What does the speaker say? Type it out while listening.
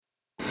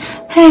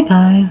Hey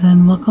guys,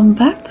 and welcome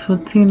back to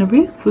Tina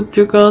Brief with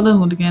your girl, the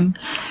Hooligan.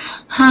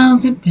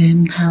 How's it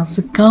been? How's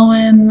it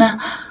going?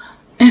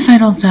 If I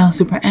don't sound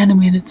super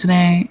animated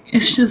today,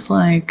 it's just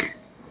like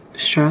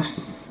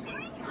stress.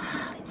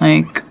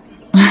 Like,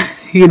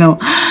 you know,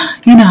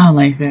 you know how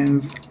life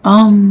is.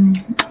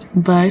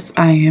 But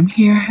I am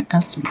here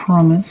as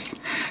promised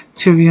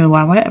to review a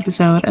YY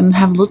episode and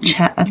have a little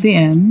chat at the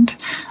end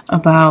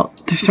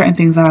about the certain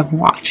things that I've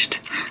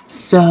watched.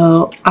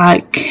 So I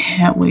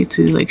can't wait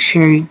to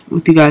share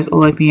with you guys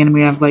all the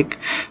anime I've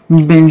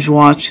binge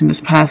watched in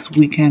this past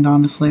weekend,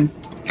 honestly.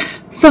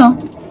 So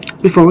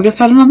before we get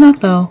started on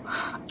that though,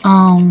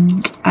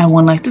 I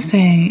would to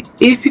say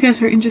if you guys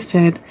are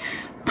interested,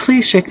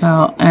 please check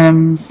out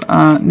M's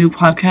new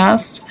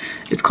podcast.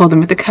 It's called The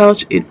Mythic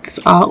Couch. It's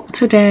out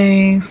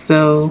today,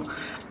 so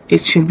it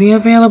should be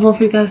available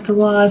for you guys to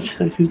watch.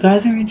 So if you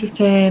guys are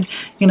interested,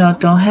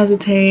 don't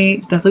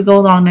hesitate. Definitely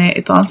go on it.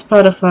 It's on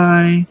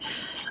Spotify.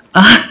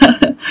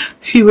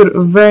 She would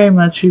very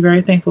much be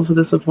very thankful for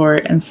the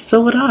support, and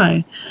so would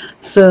I.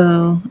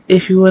 So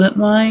if you wouldn't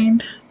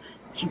mind,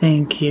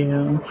 thank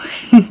you.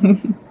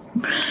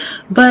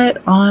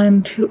 But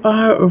on to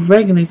our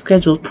regularly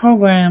scheduled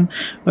program,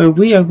 where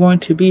we are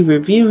going to be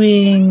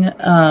reviewing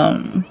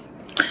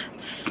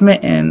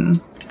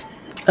Smitten.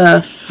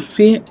 There's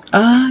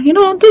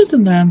a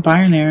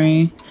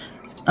non-binary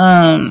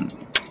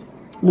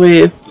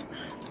with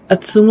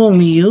Atsumo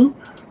Miyu.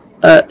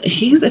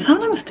 He's, if I'm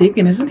not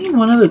mistaken, isn't he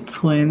one of the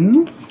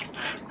twins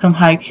from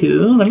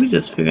Haikyuu? Let me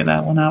just figure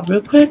that one out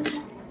real quick.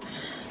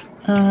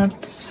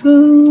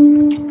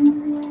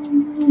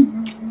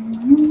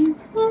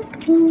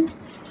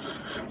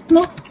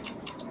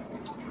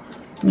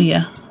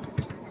 Yeah.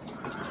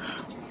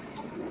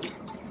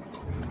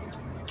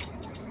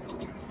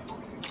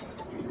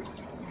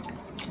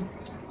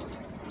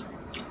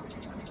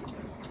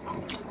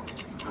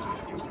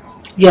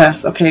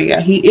 Yes, okay,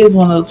 yeah, he is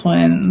one of the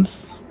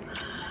twins.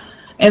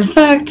 In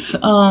fact,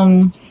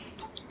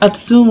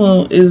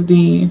 Atsumo is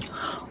the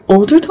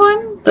older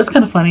twin. That's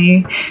kind of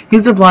funny.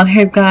 He's the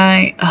blonde-haired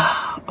guy.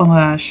 Oh my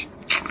gosh.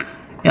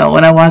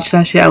 When I watched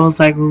that shit, I was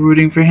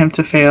rooting for him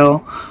to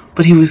fail.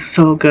 But he was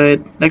so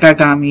good. That guy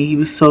got me. He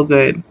was so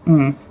good.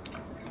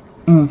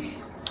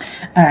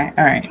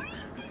 Alright.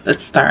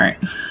 Let's start.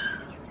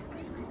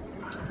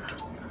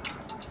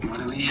 What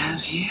do we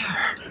have here?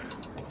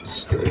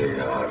 Stay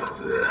out of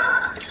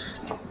that.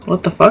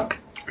 What the fuck?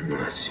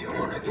 Unless you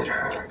want to get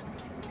hurt.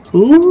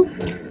 Who?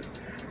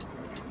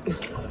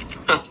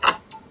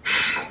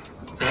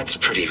 That's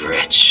pretty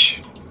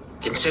rich.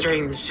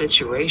 Considering the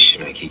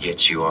situation, I could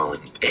get you all in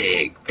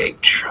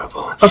big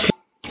trouble.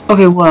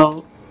 Okay,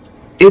 well,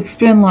 it's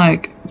been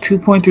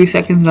 2.3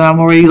 seconds and I'm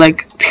already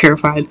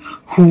terrified.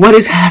 What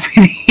is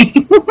happening?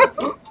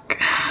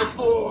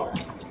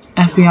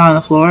 FBI on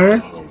the floor?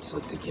 Hand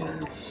slipped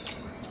again.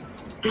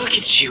 Look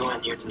at you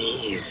on your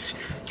knees.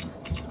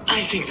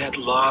 I think that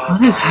law.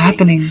 What is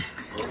happening?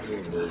 On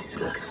your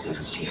knees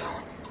suits you.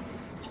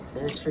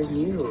 As for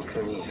you,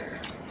 come here.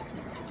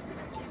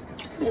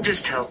 I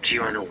just helped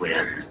you on a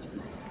whim.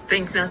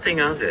 Think nothing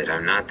of it.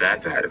 I'm not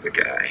that bad of a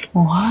guy.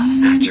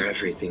 What? After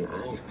everything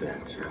I've been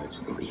through,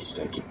 it's the least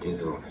I could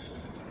do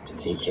to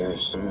take care of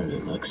someone who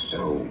looks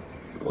so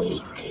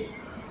weak.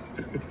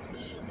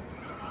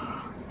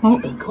 Oh.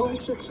 Of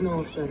course it's no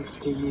offense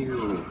to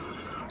you.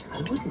 I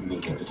wouldn't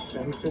mean it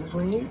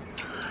offensively.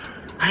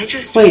 I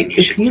just wait,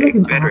 is he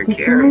an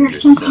officer of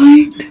some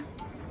kind?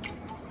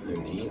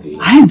 Maybe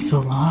I am so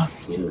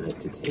lost. you like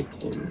to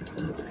take in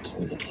an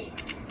opportunity.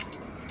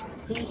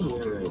 Right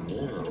here, right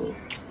now.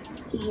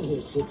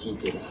 Yes, if you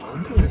could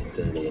handle it,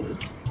 that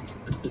is.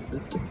 I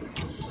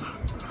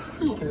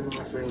think I'm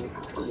offering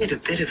quite a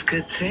bit of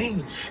good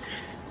things.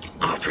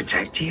 I'll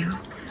protect you.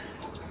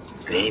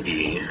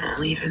 Maybe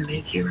I'll even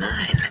make you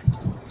mine.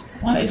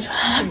 What is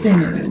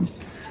happening?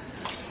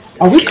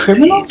 Are we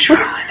criminals? What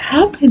is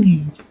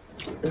happening?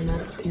 And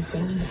that's too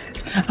bad.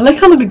 I like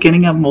how the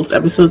beginning of most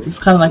episodes is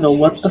kind of a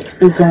what the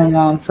f is going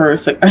on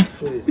first.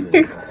 Who's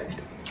the kind?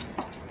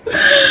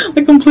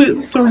 Complete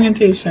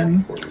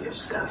disorientation. When you're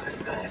stuffing,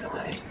 by the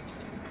way.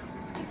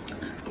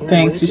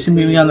 Thanks, you should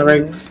meet me on the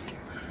regs.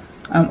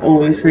 I'm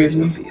always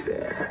crazy. Be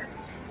there.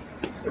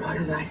 What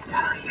did I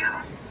tell you?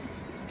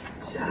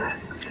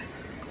 Just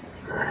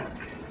look.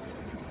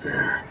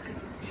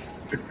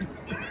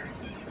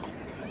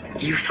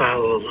 You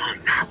follow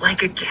along, not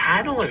like a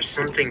cattle or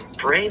something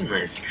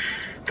brainless,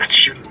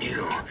 but you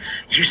knew.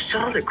 You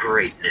saw the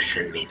greatness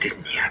in me,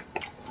 didn't you?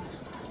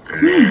 A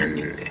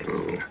man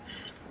who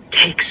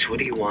takes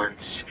what he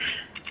wants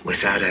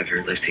without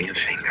ever lifting a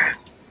finger.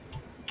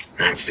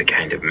 That's the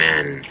kind of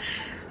man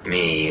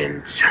me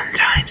and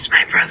sometimes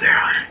my brother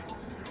are.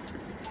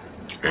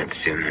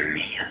 Natsume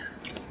Miya.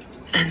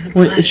 And the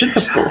Wait, is it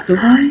the both of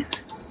them?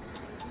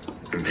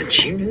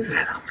 But you knew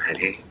that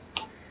already.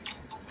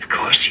 Of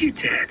course you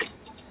did.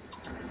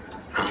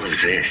 All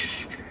of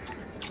this,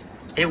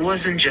 it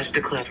wasn't just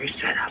a clever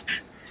setup.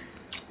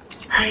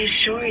 I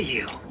assure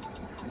you.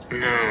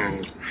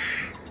 No,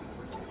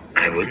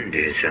 I wouldn't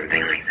do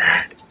something like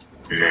that.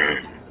 No.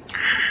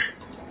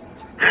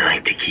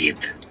 to keep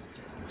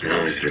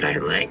those that I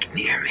like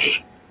near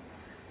me.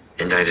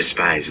 And I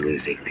despise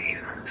losing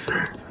people. So,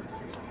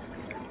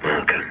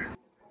 welcome.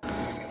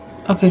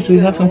 Okay, so you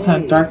have some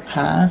kind of dark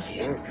past.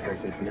 You're a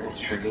perfect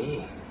match for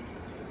me.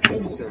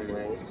 In some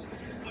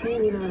ways.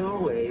 Maybe not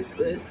always,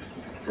 but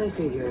I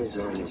figure as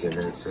long as you're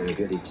not some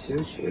goody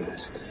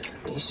two-shoes,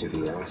 you should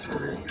be all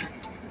fine.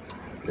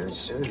 Now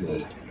show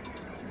me.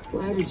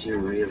 Why did you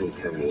really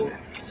come here?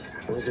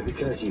 Was it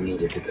because you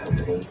needed the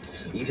company?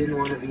 You didn't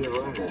want to be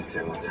alone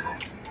after all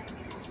that?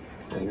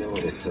 I know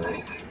what it's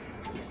like.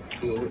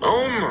 Being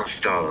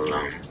almost all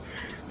alone.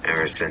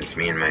 Ever since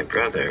me and my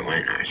brother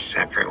went our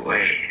separate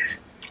ways.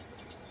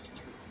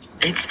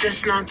 It's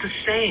just not the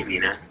same,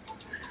 you know?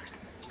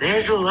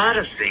 There's a lot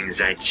of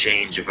things I'd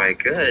change if I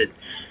could.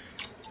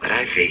 But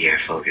I figure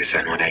focus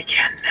on what I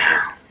can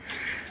now.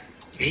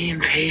 Be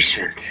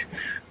impatient.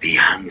 Be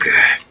hunger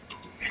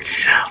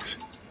itself.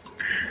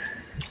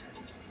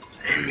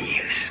 And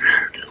you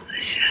smell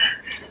delicious.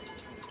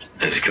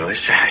 Of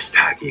course I was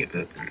talking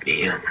about the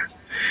meal.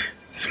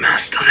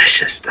 Smells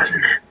delicious,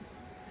 doesn't it?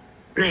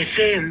 They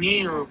say a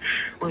meal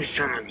with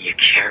someone you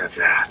care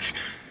about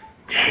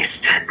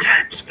tastes 10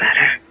 times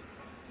better.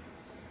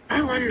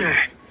 I wonder,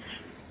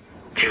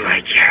 do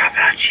I care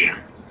about you?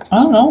 I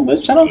don't know,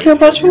 bitch. I don't care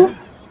about you.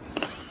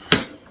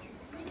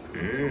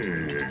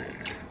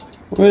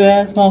 Weird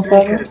ass That could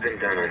motherfucker. have been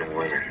done on a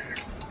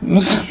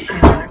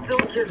whim.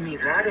 Don't give me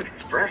that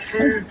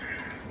expression.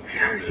 You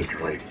don't need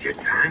to waste your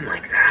time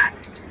like that.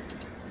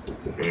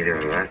 Neither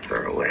of us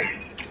are a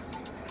waste.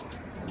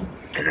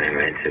 And I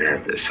rented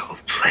out this whole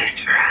place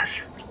for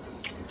us.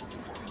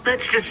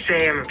 Let's just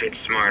say I'm a bit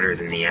smarter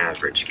than the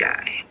average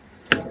guy.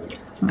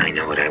 I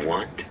know what I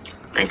want.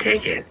 I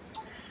take it.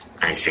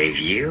 I save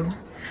you.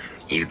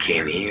 You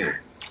came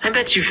here. I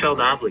bet you felt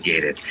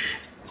obligated.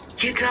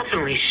 You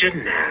definitely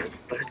shouldn't have,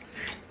 but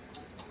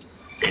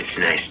it's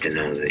nice to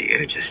know that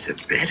you're just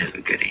a bit of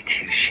a goody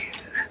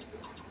two-shoes.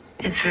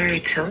 It's very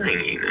telling,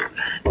 you know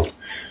that.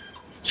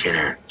 You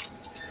know,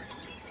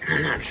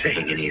 I'm not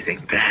saying anything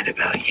bad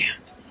about you.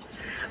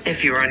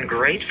 If you're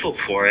ungrateful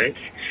for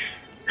it,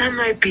 that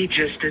might be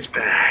just as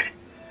bad.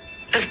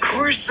 Of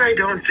course I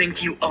don't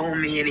think you owe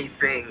me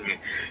anything.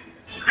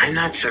 I'm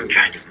not some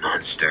kind of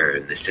monster,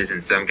 and this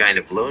isn't some kind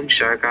of loan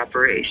shark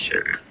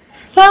operation.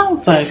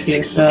 Sounds like This is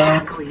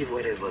yourself. exactly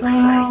what it looks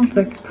Sounds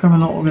like. like a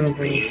criminal Me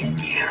organization. and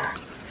you.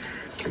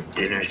 A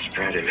dinner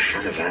spread in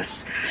front of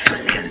us,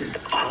 and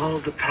all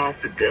the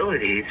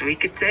possibilities we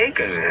could take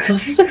of it. So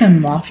this is like a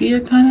mafia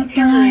kind of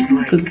You might thing?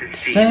 like Because to it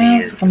see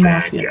me sounds as like a the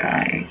bad mafia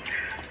guy, thing.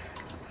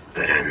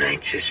 but I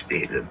might just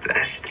be the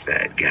best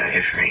bad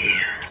guy for you.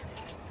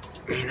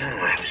 You know,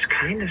 I was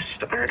kind of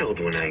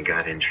startled when I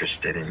got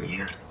interested in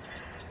you.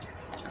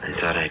 I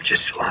thought I'd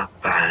just walk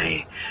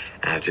by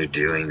after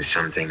doing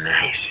something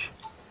nice.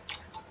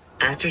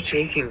 After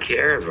taking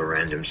care of a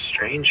random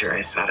stranger,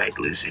 I thought I'd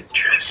lose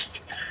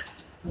interest.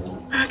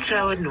 That's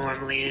how it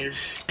normally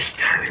is. This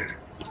time,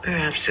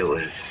 perhaps it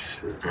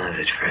was love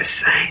at first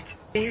sight.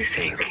 What do you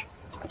think?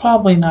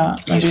 Probably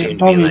not. You Like, seem to be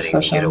probably letting me get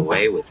obsession.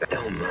 away with it.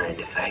 Don't mind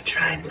if I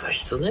try and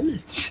push the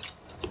limits.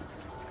 What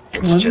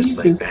It's do just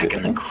you like do, back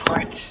in the Phil?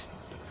 court.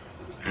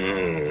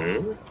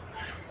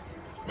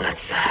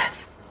 What's that?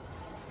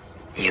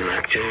 You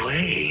looked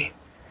away.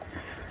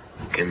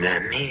 Could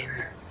that mean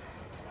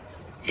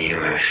you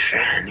were a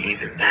fan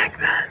even back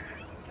then?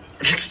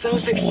 It's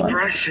those What?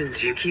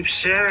 expressions you keep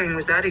sharing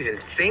without even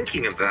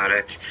thinking about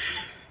it.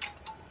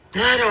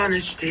 That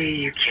honesty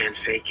you can't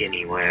fake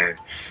anywhere.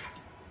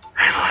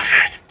 I love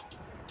it.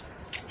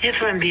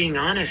 If I'm being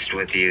honest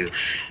with you,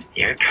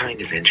 you're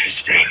kind of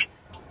interesting.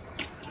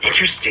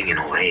 Interesting in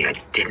a way I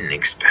didn't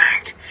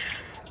expect.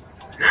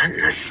 Not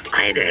in the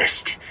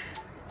slightest.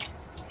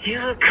 You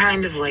look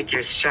kind of like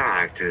you're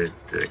shocked at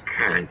the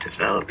current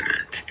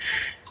development.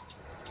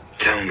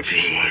 Don't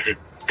be.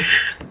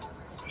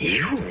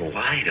 You were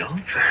wide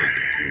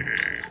open.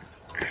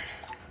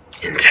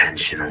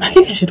 Intentionally. I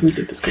think I should read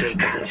the description.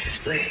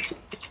 Subconsciously.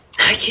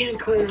 I can't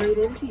quite read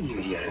into you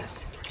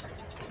yet.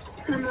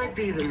 I might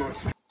be the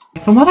most.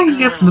 From what I can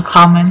get from the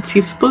comments,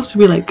 he's supposed to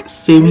be like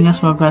saving us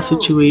from a bad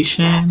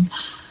situation,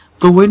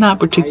 but we're not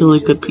particularly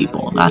good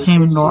people. Not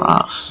him nor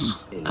us.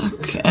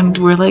 Okay, and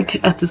we're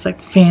like at this like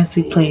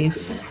fancy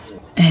place,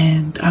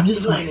 and I'm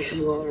just like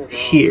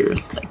here,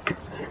 like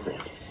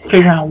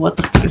figuring out what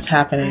the fuck is I'd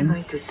happening.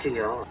 like to see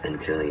all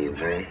until you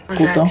break. Was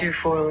Puto. that too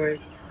forward?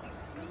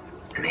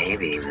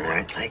 Maybe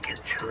more like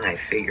until I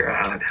figure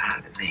out how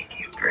to make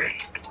you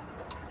break.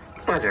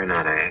 Whether or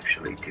not I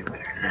actually do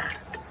it or not.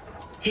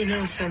 You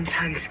know,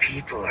 sometimes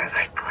people are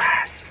like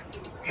glass.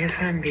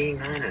 If I'm being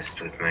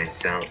honest with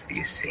myself,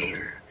 you seem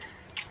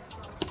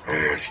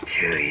almost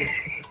too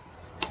easy.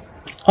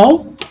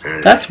 Oh,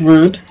 that's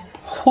rude.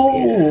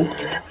 Oh,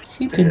 Yeah,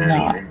 he did without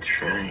not. even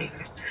trying.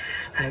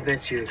 I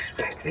bet you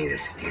expect me to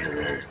steal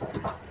them.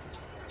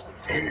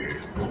 And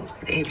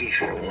maybe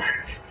for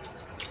once,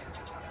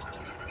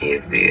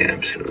 you'd be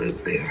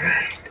absolutely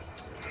right.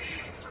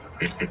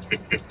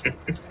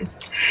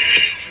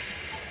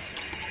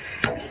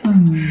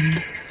 Hmm.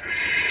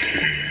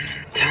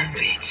 Don't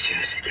be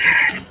too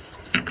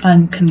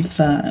I'm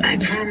concerned. I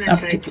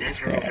promise I'd Optically never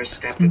scared.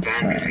 overstep the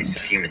boundaries Concerned.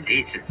 of human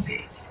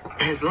decency.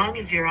 As long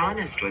as you're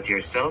honest with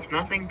yourself,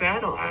 nothing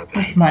bad will happen.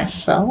 With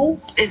myself?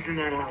 Isn't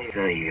that how you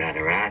feel you got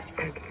harassed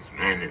by those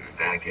men in the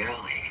back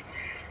alley?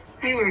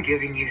 They were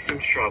giving you some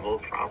trouble,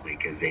 probably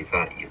because they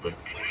thought you looked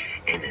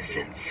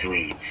innocent,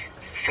 sweet,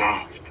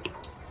 soft.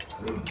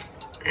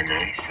 And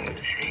I saw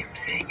the same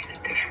thing in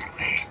a different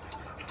way.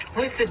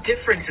 With the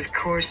difference, of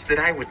course, that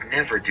I would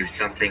never do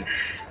something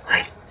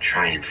like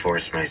try and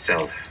force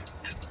myself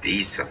to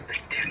be something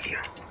to you.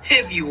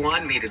 If you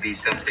want me to be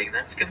something,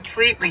 that's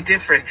completely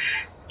different.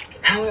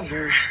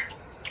 However,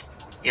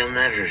 you'll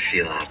never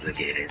feel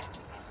obligated.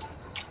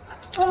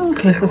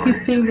 Okay, so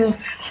he's seeing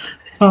this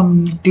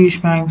from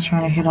douchebags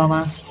trying to hit on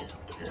us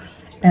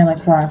and like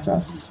harass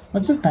us,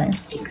 which is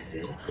nice.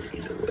 Exactly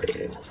the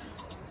way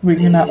But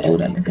you're not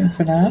owed anything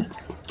for that.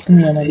 To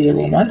me, it might be a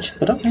little much,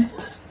 but okay.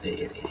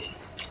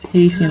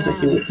 He seems like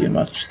he would be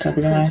much type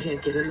of I guy.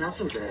 can't get enough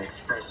of that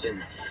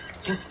expression.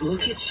 Just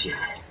look at you.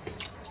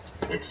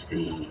 It's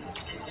the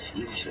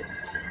confusion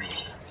for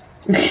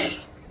me.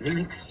 The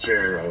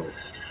mixture of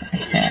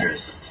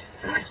interest,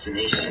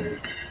 fascination,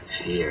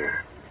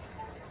 fear,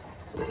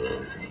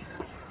 loathing,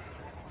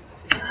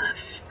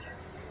 lust,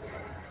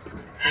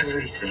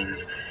 everything.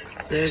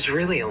 There's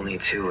really only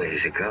two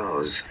ways it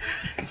goes.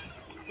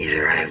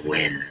 Either I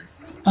win,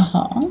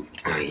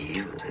 or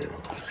you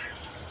will.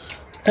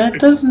 That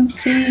doesn't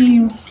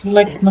seem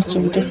like It's much the of a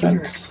way your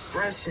difference.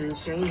 expression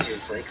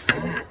changes like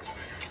that.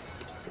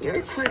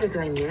 You're quite a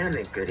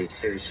dynamic goody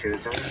two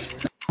shoes.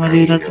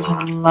 Really, that's just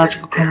have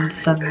logical common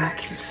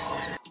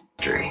sense.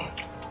 Dream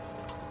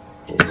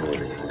is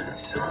only one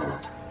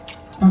solve.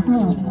 I'm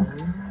not a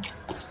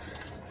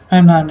What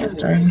am I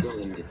mystery.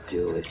 going to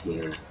do with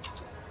you?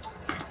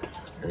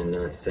 I'm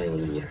not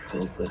saying you're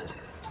hopeless,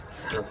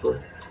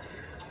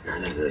 helpless,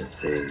 none of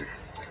those things.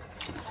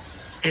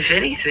 If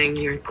anything,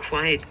 you're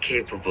quite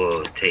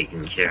capable of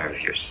taking care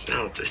of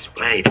yourself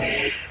despite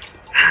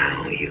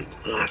how you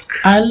look.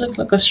 I look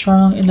like a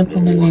strong,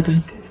 independent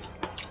lady.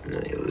 My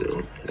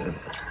little devil.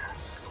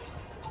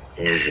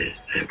 Is it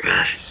that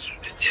rests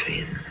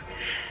between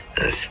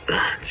those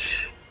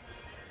thoughts?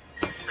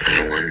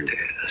 I wonder,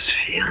 those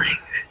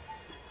feelings.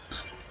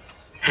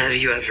 Have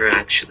you ever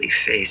actually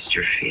faced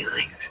your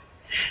feelings?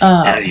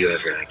 Have you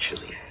ever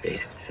actually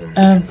faced something?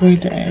 Every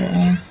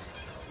day.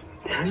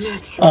 I'm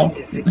not trying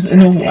to suggest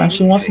No one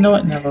actually wants to know it?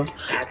 anything. Never.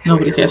 That's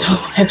Nobody what cares you're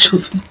who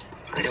actually.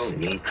 I don't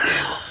need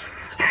to.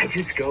 I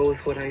just go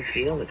with what I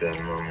feel at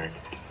that moment.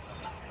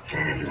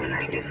 And when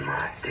I get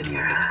lost in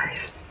your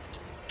eyes,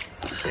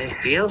 I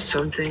feel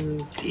something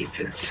deep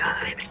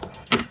inside.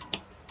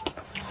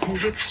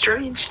 Is it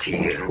strange to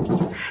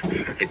you?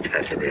 I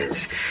bet it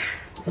is.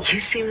 You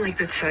seem like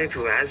the type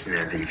who hasn't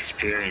had the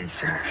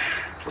experience in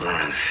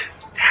love,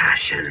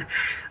 passion,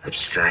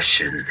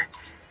 obsession,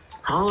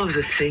 all of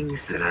the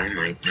things that I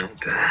might know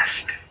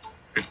best.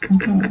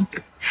 No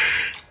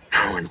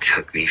one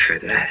took me for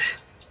this.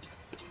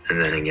 And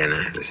then again,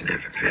 I was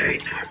never very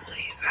normal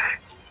either.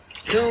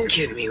 Don't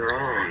get me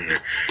wrong.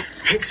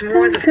 It's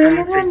more the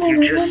fact that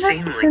you just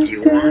seem like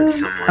you want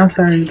someone I'm to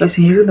sorry, tease that's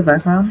you. music in the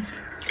background.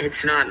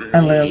 It's not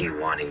I me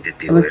wanting to I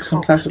do like it some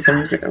all the classical time.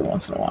 music every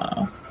once in a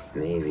while.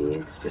 Maybe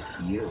it's just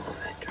you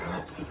that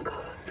draws me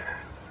closer.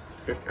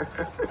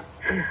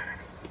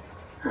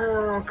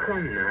 Oh,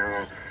 come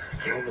now.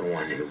 You're the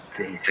one who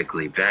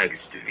basically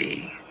begs to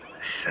be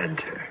the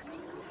center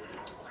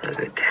of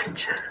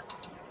attention.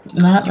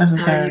 Not How are you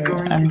necessarily.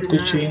 going I'm to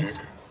deny Gucci. it?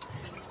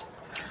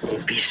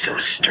 It'd be so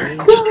strange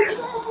to...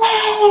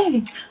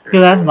 Gucci! Yeah,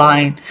 that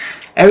line.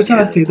 Every time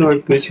I see the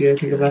word Gucci, I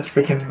think of that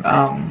freaking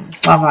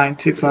online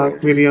TikTok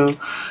video.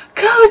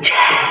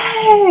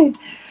 Gucci!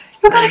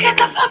 You're gonna get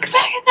the fuck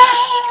back in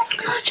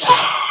there! Gucci!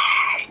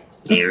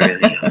 You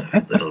really are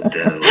a little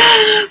devil.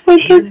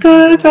 With the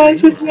third guy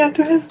chasing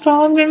after his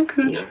dog named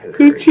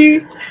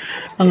Gucci.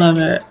 I love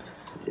it.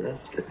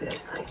 Just a bit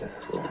like a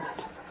fool.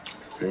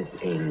 This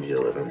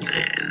angel of a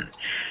man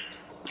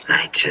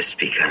might just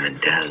become a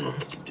devil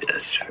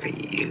just for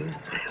you,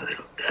 my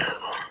little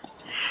devil.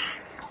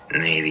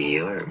 Maybe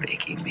you're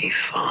making me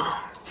fall.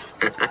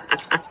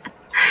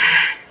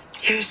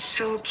 You're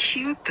so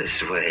cute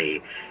this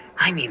way.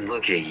 I mean,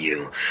 look at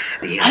you.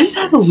 I just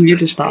have a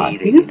weirdest thought.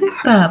 Do you think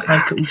that,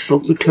 like,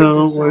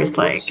 Bokuto wears,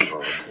 like,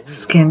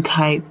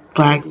 skin-tight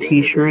black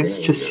t-shirts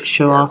just to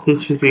show off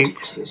his physique?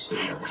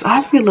 Because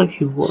I feel like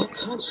he would.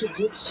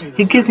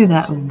 He gives me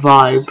that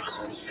vibe.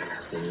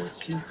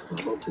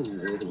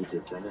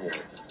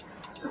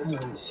 Someone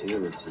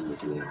to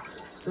tease you.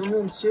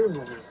 Someone to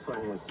have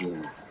fun with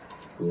you.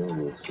 The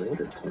only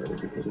flavor part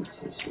of the goody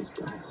tissue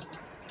style.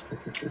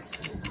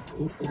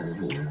 Deep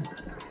down in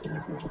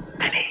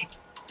Ready?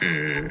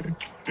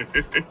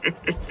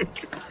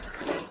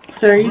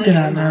 Sir, you did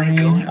not know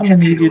me. I'm gonna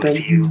need you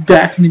to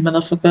back me,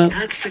 motherfucker.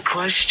 That's the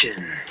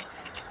question.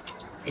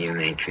 You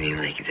make me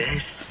like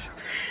this.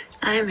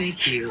 I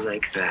make you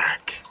like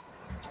that.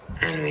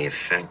 And we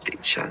affect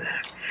each other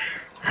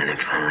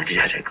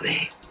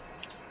unapologetically.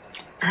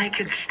 I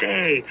could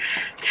stay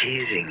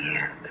teasing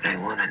you, but I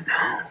want to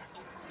know.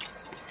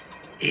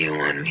 You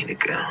want me to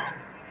go?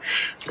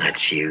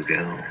 Let you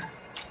go?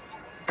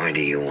 Or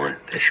do you want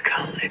this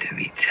collar to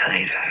be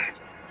tighter?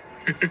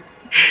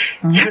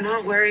 You're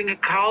not wearing a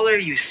collar,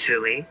 you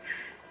silly.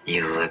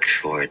 You looked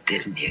for it,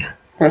 didn't you?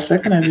 For a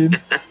second, I did.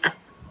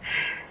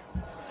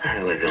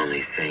 I was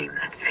only saying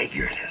that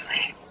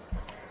figuratively.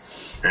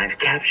 I've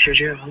captured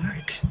your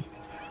heart.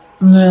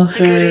 No,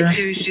 sir.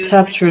 You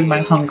captured my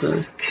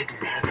hunger. Could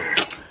never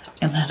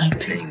And then I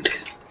did. think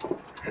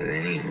of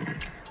anyone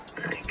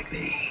like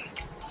me.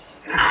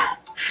 No.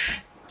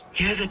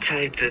 You're the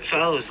type that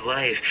follows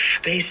life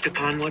based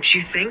upon what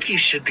you think you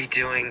should be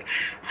doing,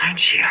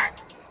 aren't you?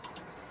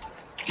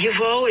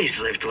 You've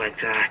always lived like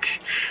that.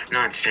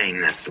 Not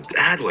saying that's the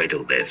bad way to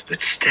live,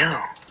 but still.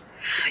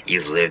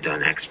 You've lived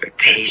on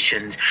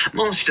expectations,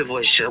 most of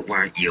which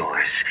weren't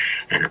yours.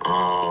 And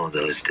all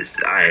those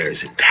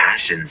desires and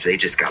passions, they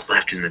just got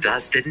left in the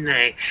dust, didn't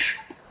they?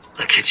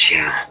 Look at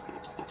you.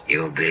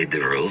 You obeyed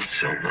the rules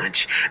so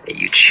much that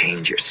you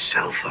chained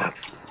yourself up.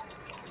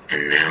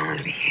 And now I'm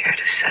here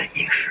to set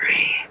you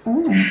free.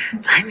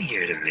 I'm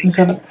here to make Is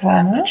that a things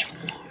that much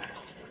promise?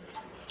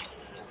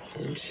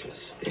 more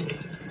interesting.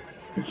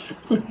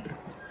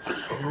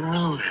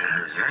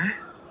 However,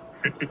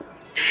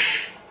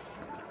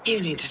 you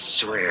need to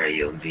swear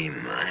you'll be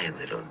my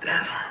little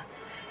devil.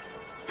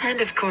 And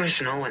of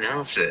course, no one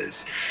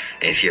else's.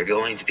 If you're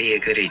going to be a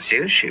goody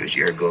two-shoes,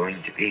 you're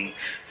going to be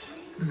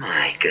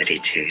my goody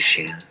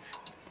two-shoes.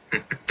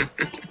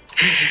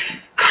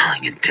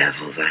 Calling a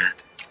devil that.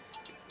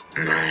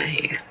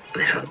 My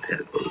little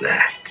devil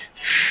that.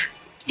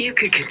 You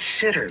could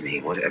consider me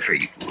whatever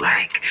you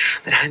like,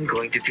 but I'm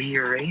going to be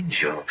your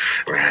angel,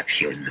 wrap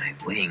you in my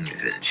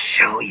wings, and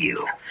show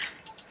you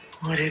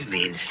what it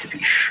means to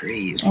be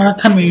free. Oh, that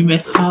kind of made me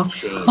miss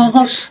Hawks.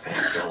 Gosh,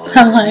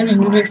 that line made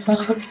me miss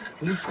Hawks.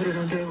 You put it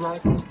under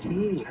lock and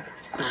key.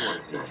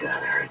 Someone's no doubt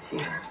hurt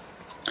you.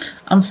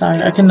 I'm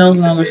sorry, I can no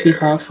longer see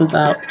Hawks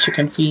without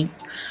chicken feet.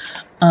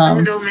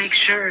 And I'll make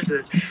sure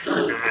that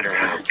no matter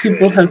how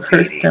People good have and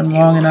hurt obedient them you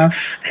long are, enough,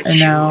 that and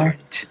you now learn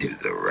to do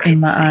the right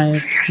in my thing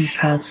eyes, for he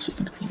yourself, has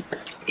chicken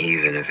feet.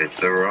 even if it's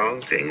the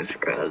wrong things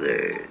for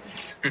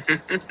others.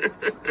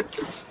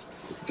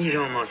 You'd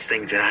almost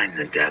think that I'm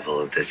the devil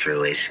of this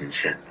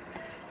relationship.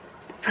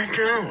 But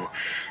no,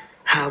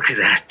 how could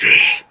that be?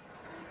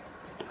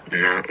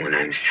 Not when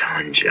I'm so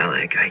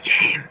angelic. I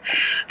came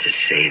to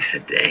save the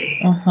day.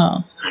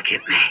 Look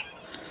at me.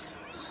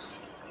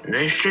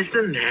 This is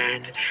the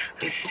man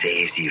who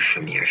saved you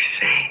from your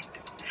fate.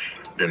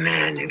 The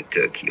man who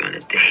took you on a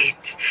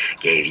date,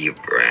 gave you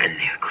brand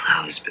new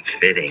clothes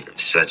befitting of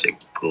such a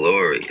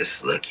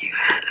glorious look you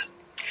had.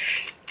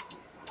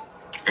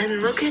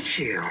 And look at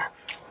you.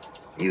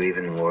 You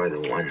even wore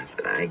the ones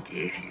that I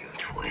gave you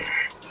to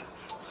wear.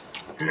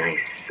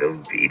 Nice,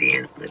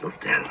 obedient little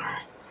devil.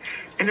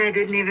 And I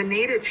didn't even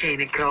need a chain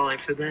and collar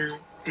for that.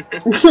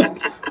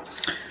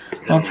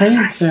 Well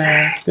played,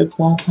 sir. Good,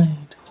 well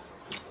played.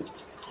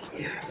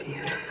 You're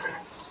beautiful.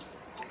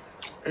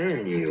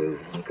 And you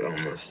look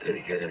almost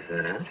as good as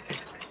that outfit.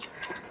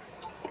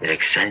 It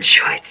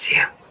accentuates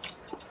you.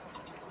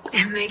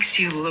 It makes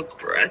you look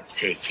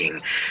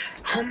breathtaking.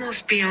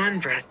 Almost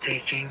beyond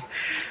breathtaking.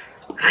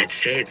 I'd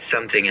say it's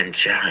something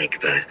angelic,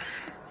 but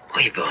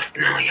we both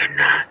know you're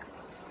not.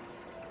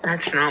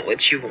 That's not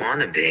what you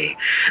want to be.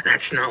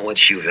 That's not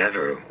what you've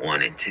ever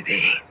wanted to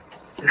be.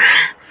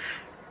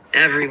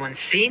 Everyone's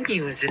seen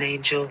you as an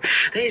angel.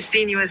 They've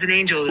seen you as an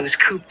angel who's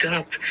cooped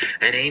up,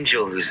 an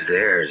angel who's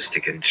theirs to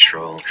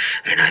control.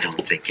 And I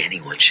don't think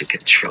anyone should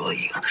control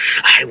you.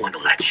 I want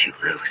to let you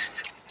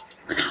loose.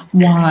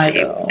 Why,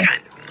 See though? what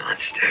kind of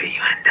monster you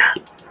end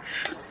up.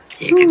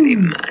 You can be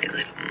my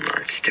little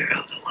monster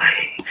all the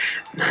way.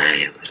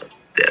 My little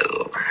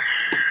devil.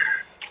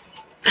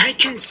 I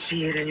can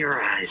see it in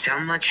your eyes, how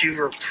much you've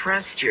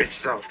repressed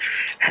yourself,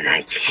 and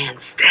I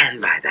can't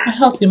stand by A that.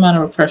 healthy amount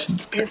of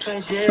repression's good. If I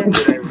did,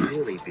 would I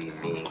really be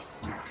me?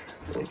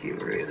 Would you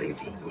really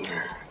be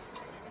you?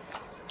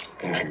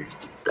 And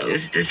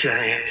those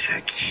desires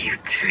are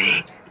cute to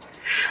me.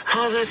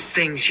 All those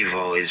things you've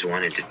always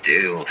wanted to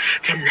do,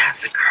 didn't have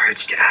the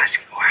courage to ask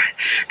for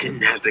it,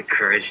 didn't have the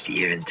courage to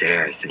even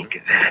dare think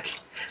of that.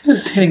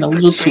 This is hitting a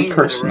little too Chains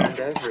personal. around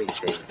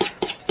everything.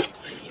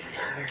 You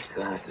never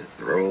thought to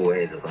throw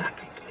away the lock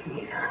and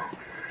key, no.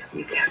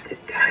 You kept it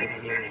tight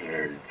in your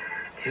hands,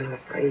 too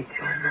afraid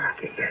to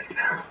unlock it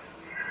yourself.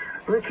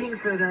 Looking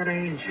for that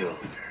angel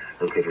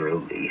who could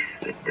release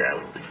the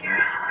devil in your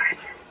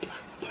heart.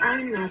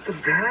 I'm not the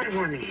bad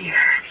one here.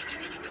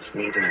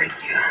 Neither are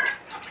you.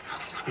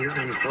 You've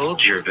been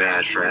told you're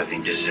bad for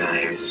having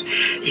desires.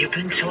 You've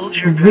been told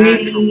you're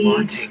bad for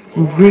wanting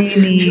more.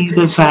 Really,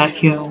 the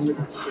vacuum.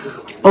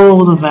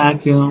 Oh, the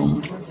vacuum.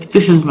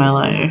 This is my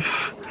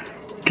life.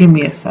 Give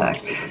me a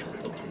sec.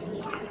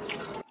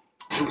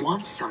 They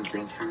want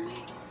something from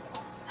me.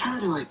 How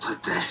do I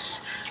put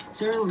this?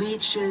 They're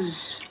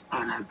leeches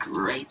on a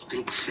great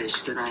big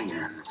fish that I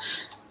am.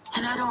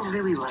 And I don't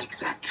really like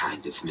that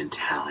kind of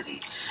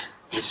mentality.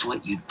 It's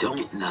what you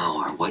don't know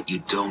or what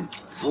you don't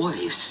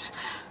voice,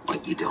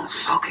 what you don't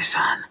focus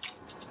on.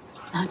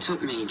 That's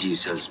what made you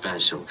so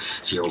special,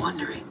 if you're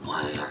wondering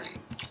why I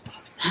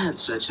had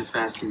such a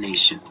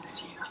fascination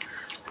with you.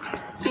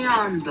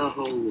 Beyond the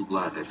whole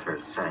love at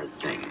first sight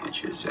thing,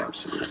 which is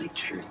absolutely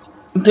true.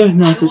 There's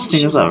no such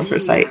thing as love at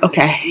first sight.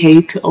 Okay, I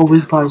hate to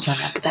always barge on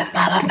that, but that's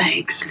not a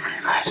thing.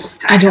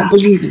 I don't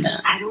believe in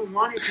that. I don't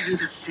want it to be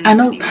the same. I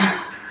know.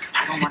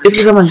 It's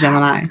because I'm a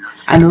Gemini.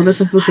 I know that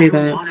some people say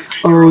that,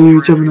 oh,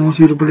 you're Gemini,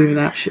 so you don't believe in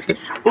that shit.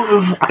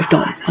 I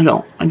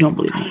don't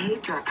believe in I it.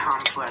 hate that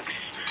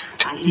complex.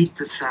 I hate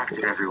the fact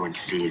that everyone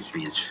sees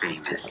me as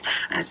famous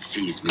and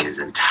sees me as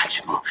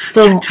untouchable.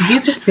 So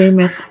he's a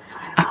famous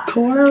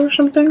actor or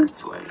something,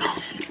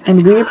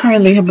 and we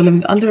apparently have been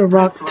living under a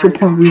rock to a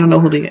point where we don't know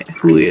who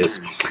he is.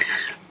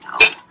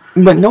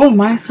 But knowing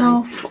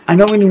myself, I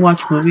don't really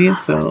watch movies,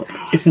 so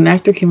if an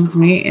actor came to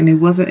me and it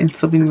wasn't in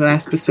something that I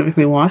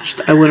specifically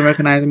watched, I wouldn't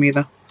recognize him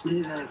either.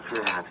 Did I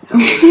perhaps?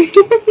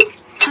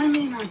 I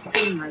may not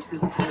seem like the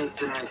type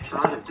that I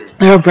thought of it.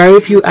 There are very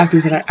few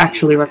actors that I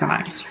actually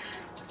recognize.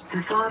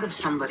 The thought of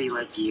somebody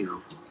like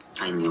you,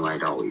 I knew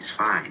I'd always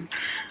find.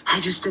 I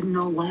just didn't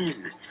know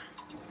when.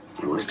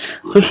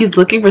 So he's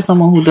looking for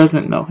someone who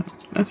doesn't know him.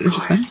 That's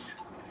interesting.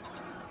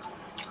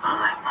 All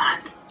I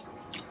want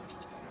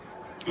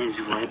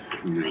is what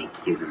can make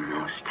you the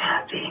most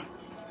happy.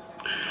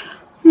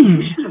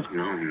 You should have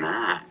known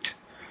that.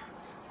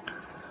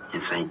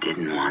 If I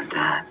didn't want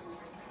that,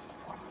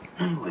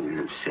 I wouldn't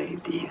have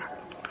saved you.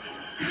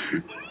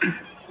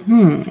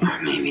 Or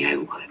maybe I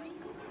would.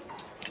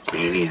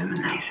 Maybe I'm a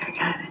nicer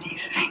guy than you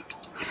think.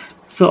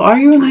 So are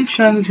you a nice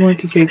guy who's willing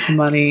to save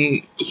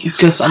somebody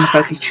just on the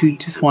fact that you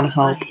just want to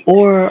help?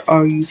 Or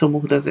are you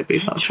someone who does it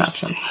based on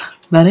attraction?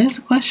 That is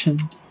a question.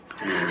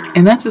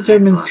 And that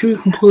determines two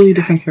completely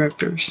different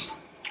characters.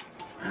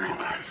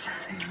 I'm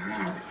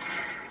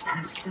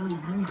still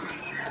hungry.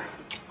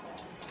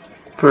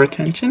 For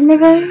attention, my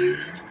guy?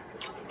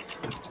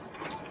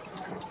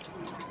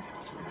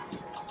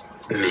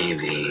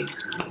 Maybe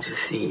I'll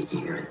just eat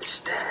you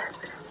instead.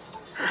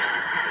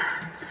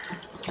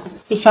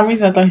 For some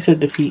reason, I thought he said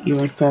defeat you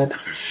instead.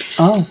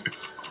 Oh.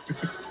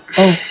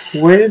 Oh,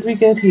 where did we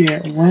get here?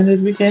 When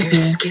did we get Your here?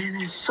 skin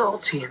is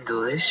salty and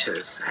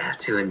delicious, I have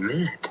to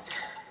admit.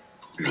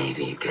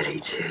 Maybe goody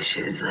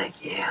two-shoes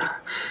like you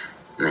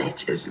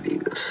might just be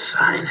the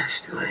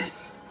finest way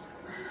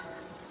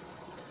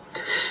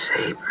to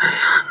save my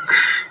hunger.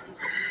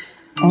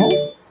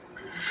 Oh.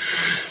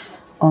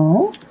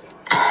 Oh?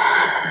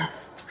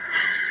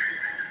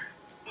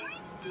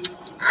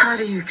 How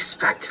do you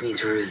expect me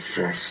to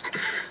resist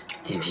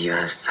if you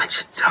have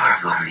such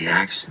adorable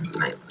reaction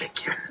when I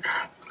lick your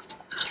neck?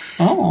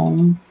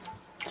 Oh.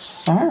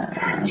 Sir.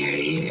 Your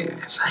ear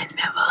if I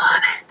nibble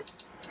on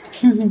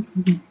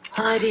it.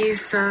 Why do you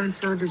sound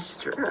so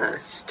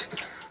distressed?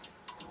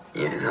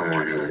 You're the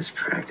one who is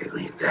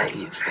practically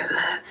begging for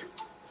this.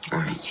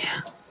 Or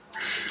you.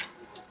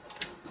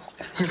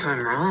 If I'm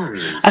wrong,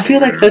 I feel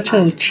like such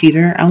a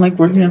cheater. I'm like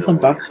working on some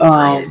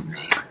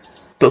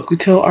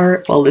Bokuto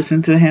art while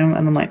listening to him,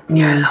 and I'm like,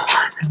 you're the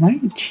one am I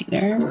a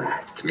cheater? who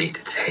asked me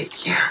to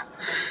take you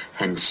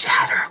and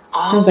shatter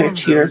all Sounds like a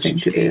cheater thing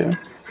to do.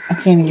 I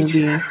can't even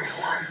be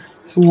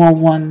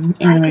one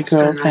anime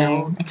girl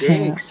thing. I day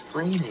can't.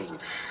 explaining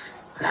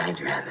that I'd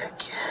rather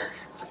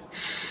kiss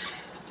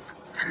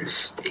and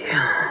steal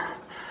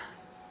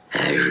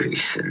every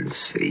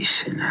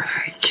sensation,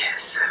 every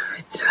kiss, every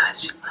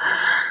touch.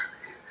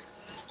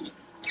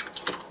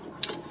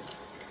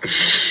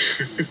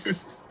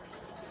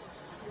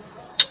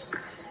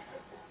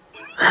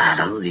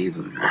 That'll leave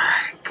a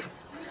mark.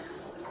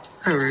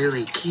 A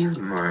really cute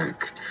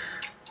mark.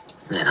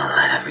 That'll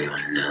let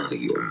everyone know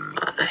you're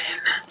mine.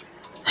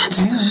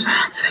 It's the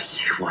fact that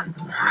you want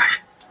more.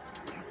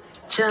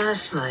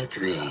 Just like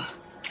me.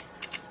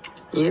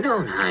 You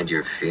don't hide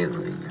your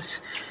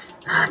feelings.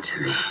 Not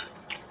to me.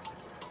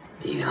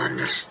 Do you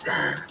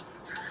understand?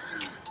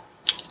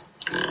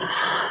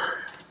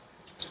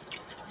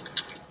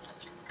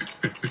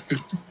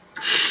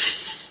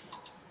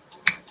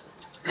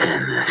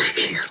 And this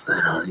cute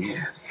little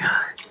ear of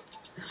yours.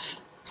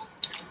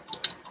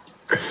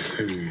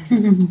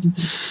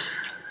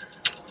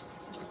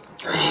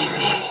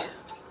 Maybe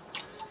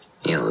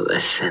you'll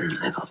listen,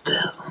 little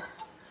devil.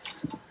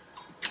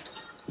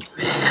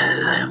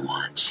 Because I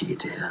want you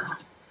to.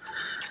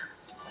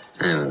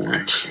 I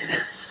want you to The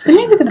think.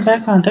 music in the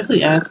background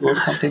definitely adds a little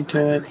something to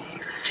it.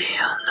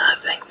 Feel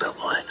nothing but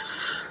what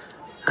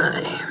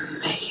I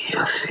make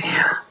you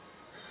feel.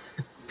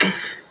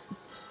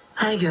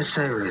 I guess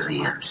I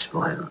really am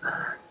spoiled,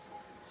 huh?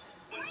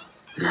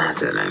 Not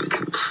that I'm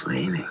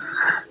complaining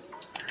that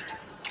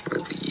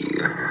with you.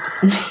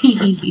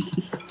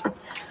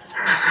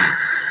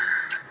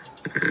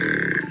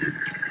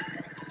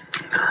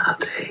 I'll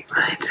take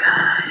my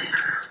time.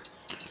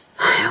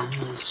 I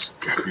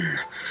almost didn't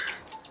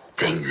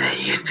think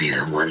that you'd be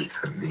the one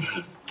for me.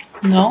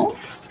 No?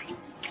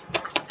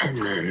 And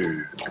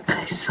then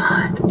I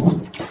saw it.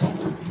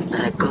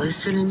 That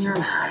glisten in your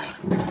eye.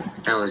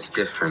 That was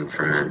different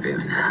from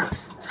everyone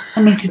else.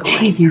 That makes your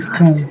cheeks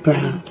come,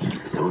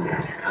 perhaps. The way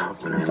I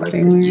felt when I looked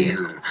Fucking at weird.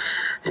 you.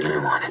 and I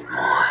wanted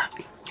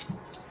more.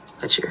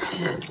 But your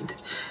hand,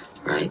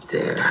 right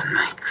there on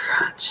my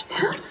crotch,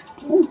 yes?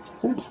 Oh,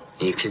 sorry.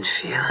 You can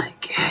feel it,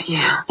 can't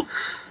you?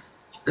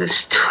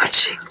 This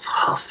twitching,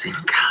 pulsing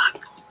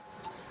cock.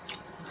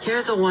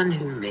 You're the one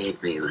who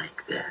made me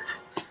like this.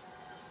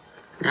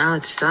 Now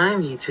it's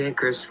time you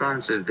take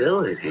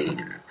responsibility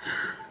and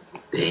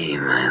be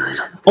my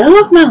little...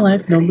 All of my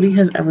life, nobody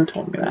has ever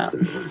told me that.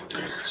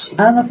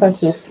 I don't know if I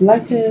feel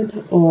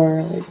slighted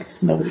or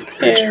like nobody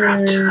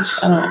cares.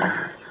 I don't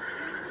know.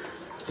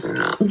 And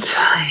I'll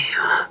tie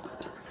you up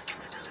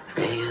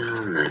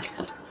real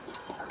nice.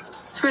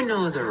 For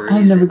no other reason.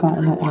 I've never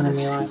gotten that anime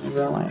line in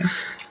real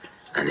life.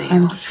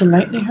 I'm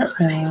slightly hurt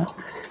by that.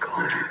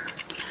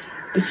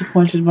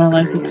 Disappointed by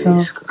life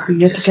itself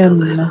yet again.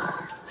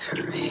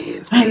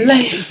 My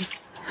life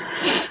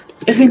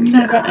is a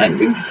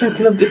never-ending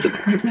circle of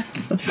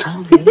disappointments. I'm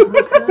sorry.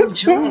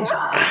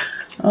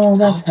 Oh,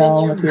 that's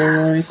hell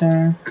material right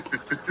there.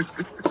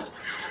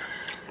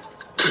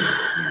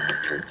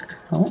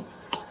 Oh.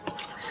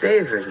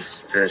 Savor the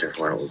spit of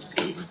what will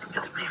be the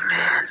only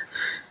man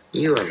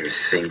you ever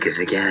think of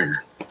again.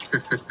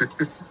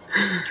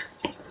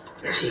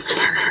 If you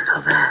can't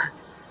handle that,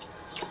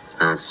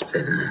 I'll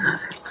spit in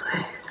another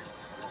plate.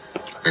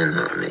 And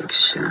I'll make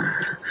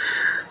sure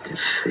to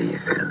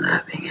savor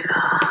lapping it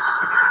all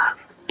up.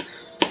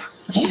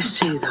 You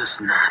see,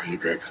 those naughty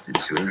bits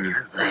between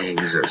your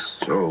legs are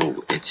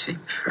so itching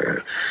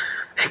for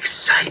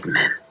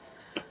excitement.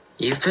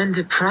 You've been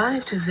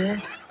deprived of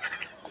it.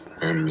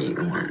 And you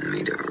want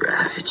me to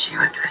ravage you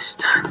with this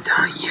tongue,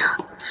 don't you?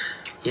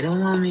 You don't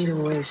want me to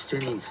waste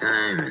any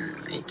time in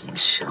making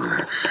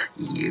sure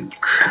you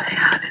cry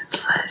out in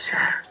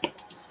pleasure.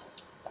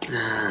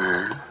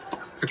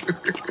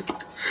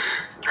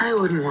 I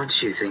wouldn't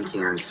want you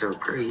thinking I'm so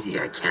greedy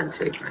I can't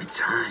take my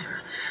time.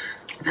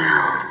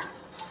 Now,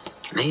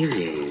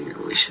 maybe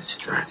we should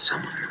start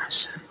somewhere more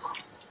simple.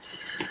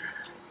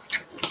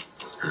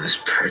 Those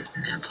pert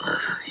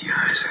nipples of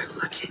yours are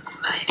looking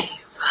mighty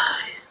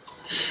fine.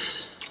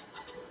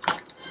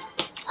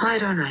 Why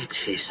don't I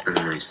taste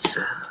them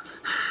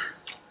myself?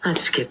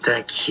 Let's get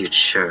that cute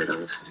shirt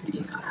off of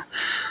you.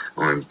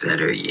 Or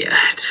better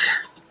yet,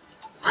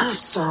 let's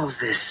solve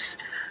this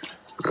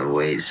the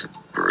ways of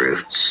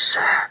brutes,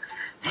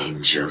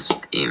 angels,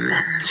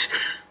 demons.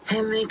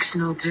 It makes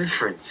no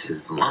difference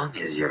as long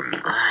as you're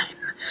mine.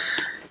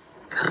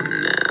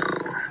 Come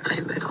now, my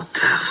little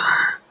devil.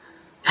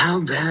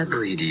 How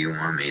badly do you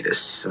want me to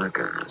suck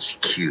on those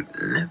cute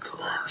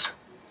nipples?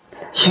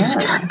 You've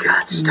got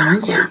guts,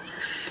 don't you?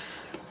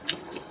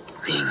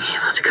 Being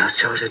able to go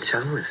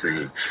toe-to-toe with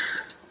me.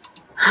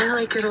 I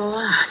like it a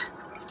lot.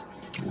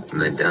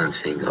 But don't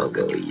think I'll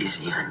go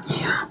easy on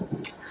you.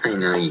 I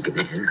know you can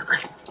handle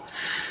it.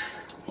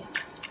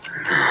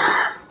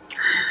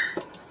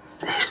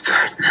 These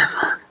bird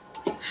nibble.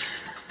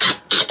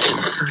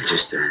 I'm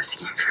just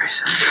asking for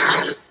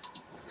some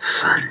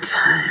fun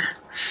time.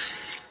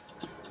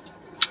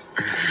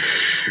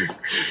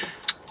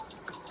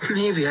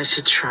 Maybe I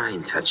should try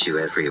and touch you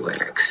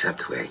everywhere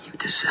except where you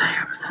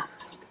desire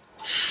most.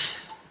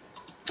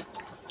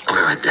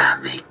 Or would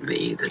that make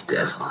me the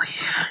devil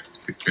here?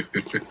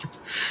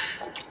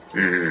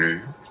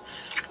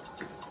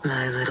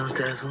 My little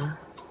devil,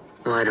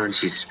 why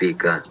don't you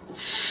speak up?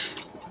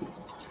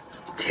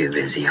 Too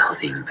busy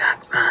holding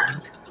back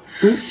mouth.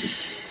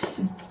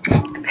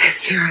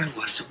 Here I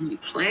was only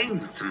playing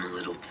with them a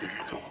little bit.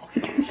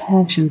 It's the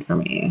passion for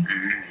me.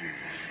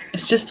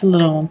 It's just a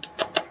little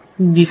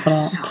different.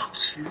 So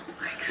cute like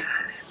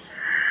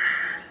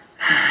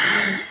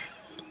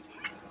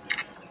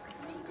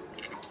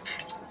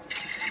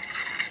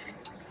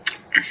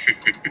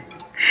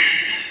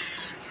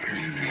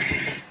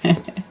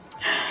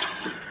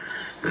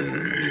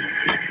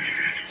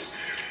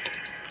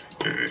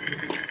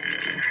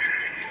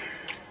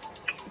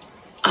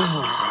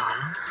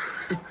Aww.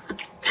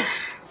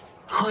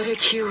 What a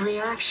cute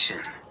reaction.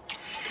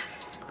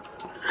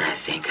 I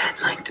think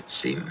I'd like to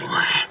see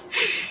more.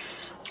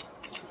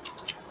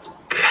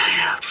 Cry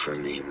out for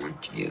me,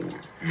 won't you?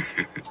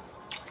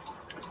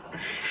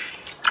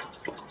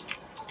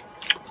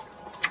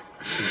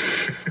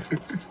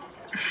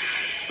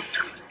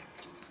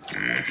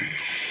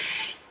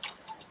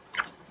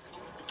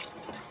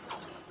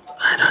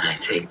 Why don't I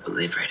take the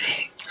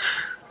liberty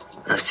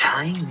of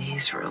tying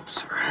these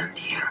ropes around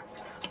you?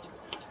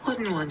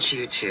 Wouldn't want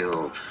you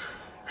to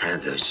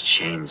have those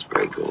chains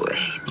break away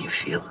and you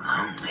feel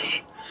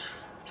lonely.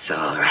 So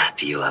I'll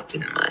wrap you up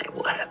in my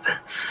web.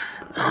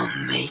 I'll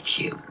make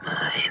you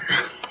mine.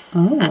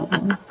 Oh.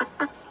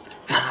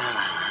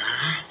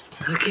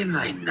 Look at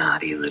my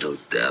naughty little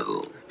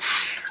devil.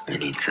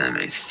 Anytime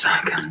I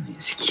suck on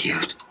these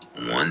cute,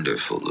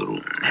 wonderful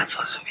little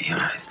nipples of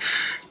yours,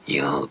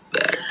 you'll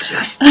bear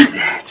just a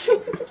bit.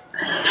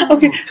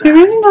 Okay, the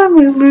reason why I'm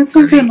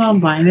listening to a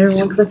non-binary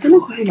one, because I feel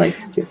like people like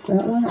skip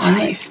that one. I'm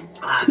like,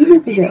 people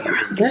forget.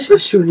 That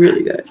shit's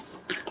really good.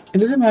 It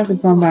doesn't matter if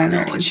it's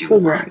non-binary, it's still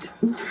great.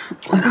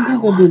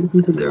 Sometimes I do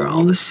listen to the They're all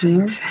the ones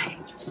same too. thing.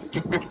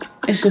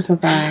 It's just a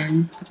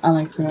vibe. I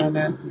like to know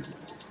that.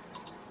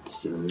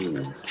 See me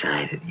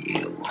inside of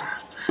you.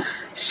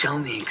 Show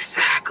me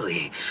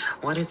exactly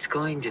what it's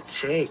going to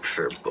take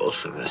for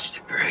both of us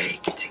to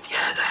break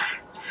together.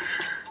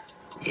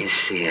 You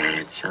see, I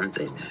had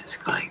something I was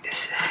going to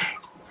say,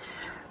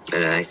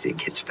 but I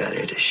think it's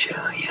better to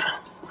show you.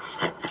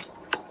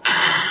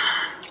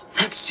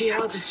 Let's see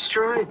how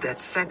destroyed that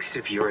sex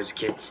of yours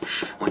gets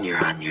when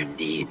you're on your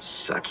knees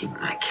sucking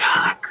my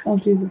cock. Oh,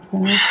 Jesus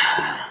Christ.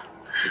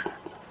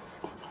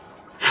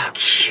 How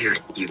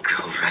cute you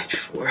go right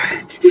for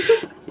it.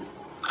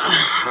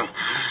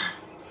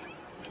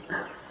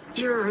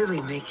 You're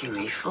really making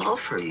me fall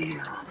for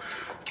you.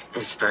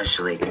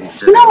 Especially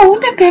considering... No, I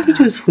wonder if they ever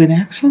do squid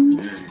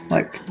actions.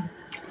 Like,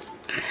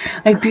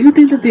 do you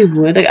think that they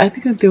would? Like, I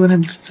think that they would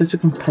have such a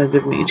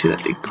competitive nature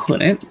that they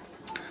couldn't.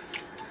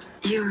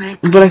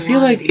 But I feel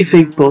like if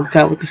they both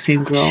got with the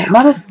same girl,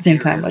 not at the same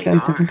time, like at a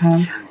different time,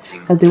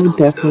 that they would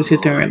definitely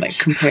sit there and like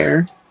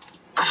compare.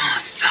 Oh,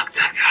 suck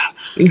that up.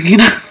 You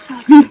know,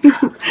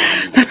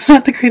 that's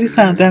not the greatest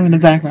sound to have in the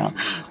background,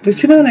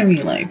 but you know what I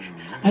mean. Like,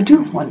 I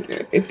do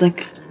wonder if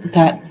like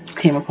that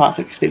came across,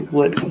 like if they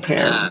would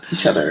compare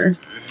each other.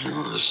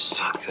 Oh,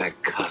 suck that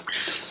cock.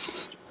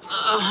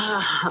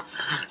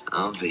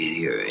 I'll be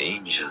your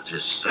angel.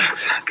 Just suck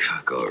that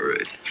cock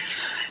already.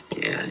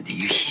 Yeah, do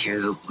you hear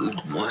the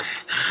lewd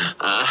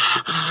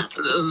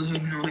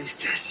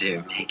noises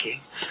they're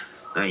making?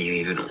 Are you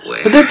even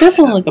aware? But they're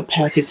definitely like a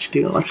package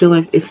deal. I feel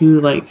like if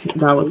you like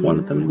that was one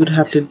of them, you would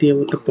have to deal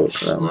with the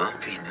both of them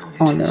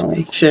on their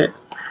own shit.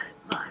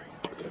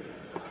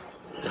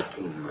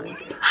 Sucking my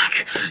cock.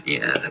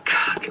 Yeah, the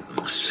cock of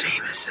the most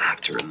famous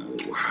actor in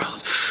the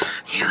world.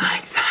 You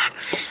like that?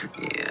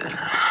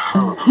 Yeah.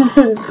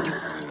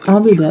 I'll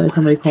be glad if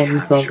somebody called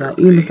themselves that,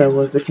 even if that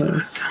was the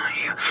case.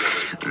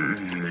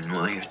 And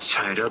while you're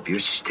tied up, you're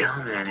still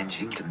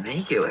managing to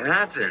make it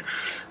happen.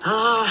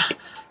 Ah,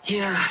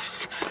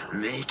 yes.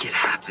 Make it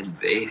happen,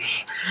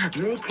 baby.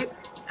 Make it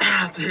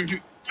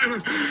happen.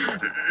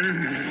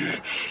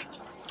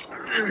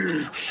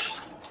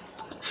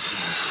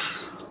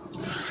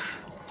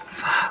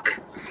 Fuck.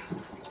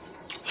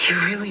 You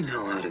really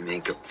know how to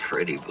make a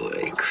pretty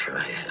boy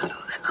cry out a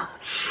little.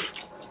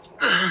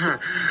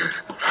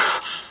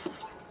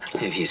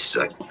 If you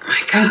suck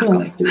my cock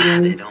like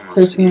that, it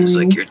almost seems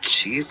like you're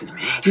teasing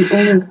me. The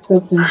only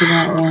exception to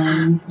that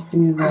one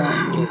is I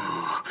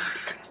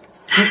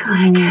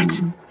like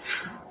it.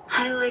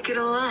 I like it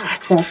a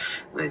lot.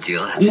 But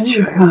you'll have to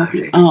try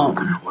harder.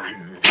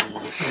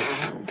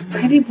 The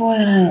pretty boy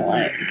that I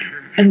like,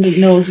 and the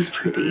nose is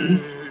pretty.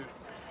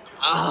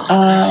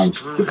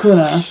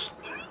 Sukuna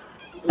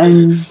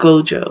and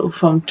Gojo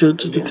from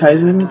Jujutsu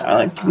Kaisen are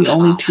like the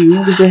only two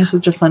because they have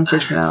such a fun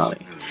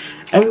personality.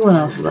 Everyone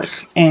else is like,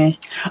 eh.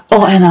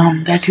 Oh,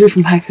 and that dude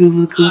from Haiku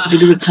was cool. They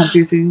do with tongue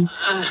piercing.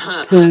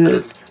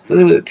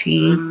 With a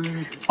T,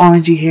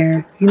 orangey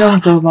hair. You know what I'm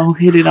talking about? Who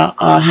hit on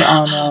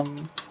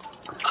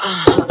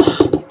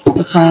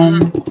the friend,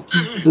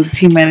 the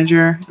team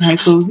manager in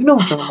Haiku. You know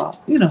what I'm talking about.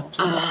 You know what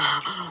I'm talking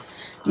about.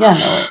 Yeah, I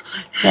know it.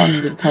 Y'all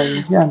need to tell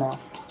you. Yeah, I know.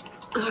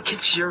 Look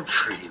at your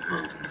pretty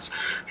moans,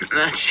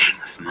 matching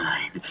with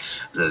mine.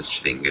 Those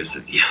fingers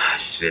of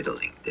yours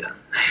fiddling down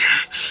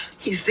there.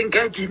 You think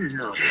I didn't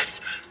notice?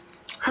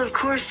 Of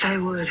course I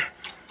would.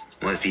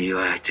 Was you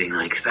acting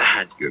like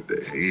that? You're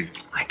behaving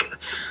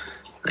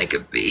like a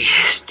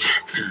beast.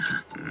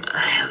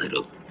 My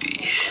little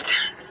beast.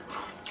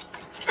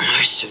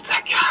 Worship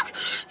that cock.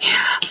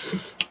 Yeah.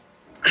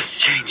 A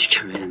strange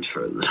command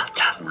for a little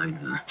devil, I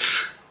know.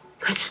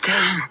 But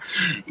still,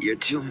 you're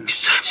doing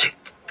such a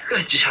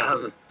good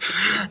job.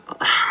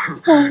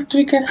 Oh, do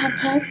you get hot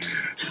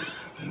pets?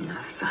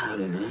 Yes, out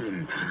and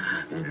in.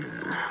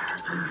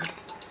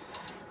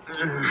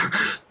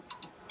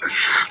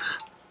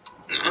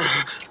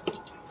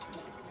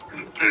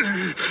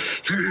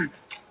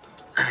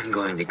 I'm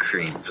going to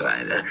cream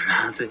pie that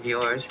mouth of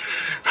yours,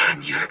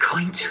 and you're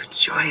going to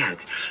enjoy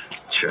it.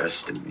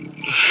 Trust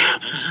me.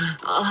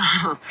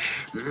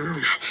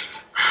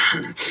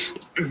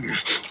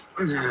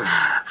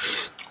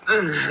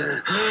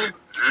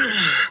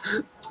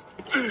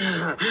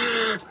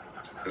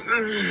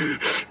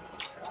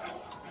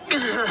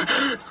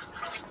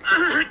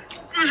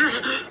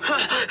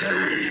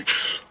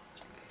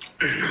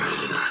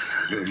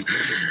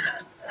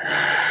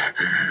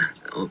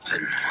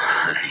 Open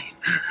wide.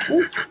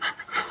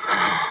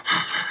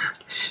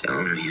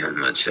 Show me how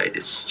much I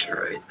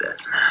destroyed that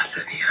mouth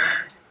of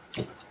yours,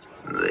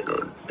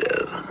 little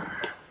devil.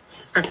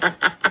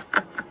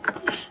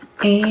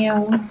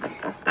 Ew.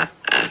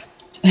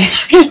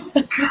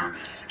 I'm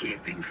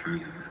escaping from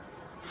you.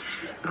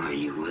 Or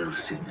you will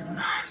soon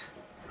enough.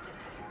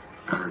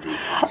 How did you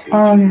take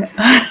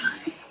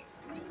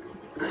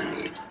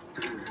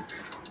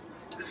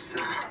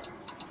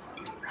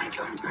I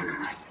don't know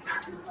myself.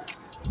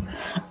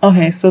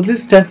 Okay, so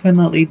this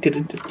definitely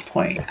didn't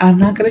disappoint. I'm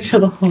not going to show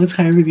the whole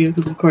entire video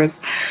because, of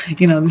course,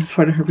 you know, this is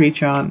part of her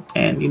Patreon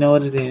and you know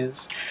what it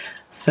is.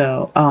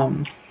 So,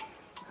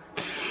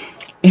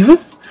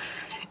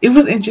 it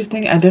was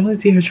interesting. I definitely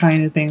see her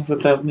trying new things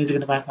with the music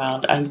in the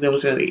background. I think that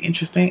was really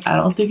interesting. I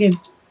don't think it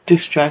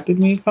distracted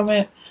me from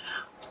it.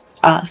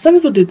 Some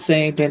people did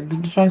say it did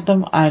distract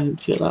them. I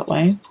didn't feel that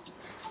way.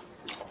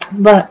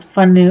 But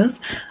fun news,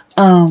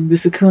 the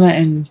Sukuna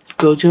and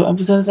Gojo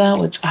episode is out,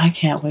 which I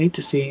can't wait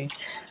to see.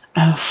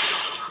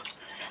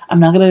 I'm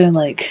not gonna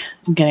like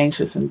get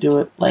anxious and do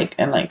it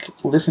and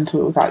listen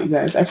to it without you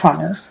guys. I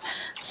promise.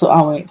 So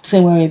I'll wait.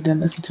 Same way I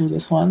didn't listen to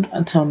this one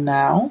until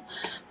now.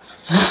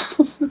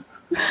 So,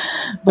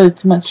 but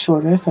it's much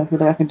shorter, so I feel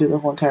like I can do the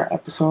whole entire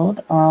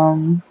episode.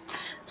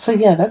 So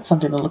yeah, that's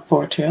something to look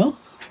forward to.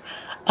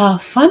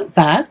 Fun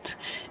fact: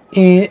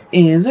 it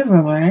is a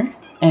rumor,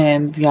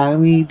 and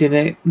Yagami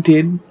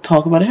did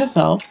talk about it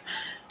herself.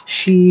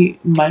 She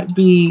might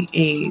be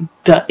a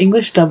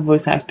English dub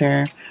voice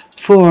actor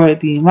for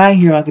the My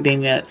Hero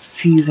Academia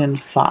Season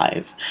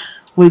 5,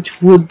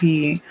 which would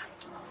be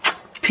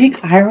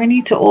peak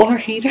irony to all her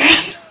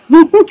haters.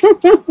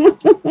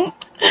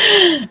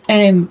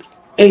 And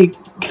a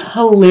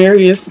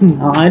hilarious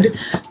nod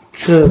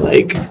to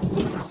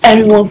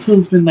everyone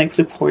who's been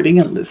supporting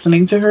and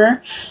listening to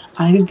her.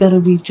 I think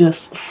that'll be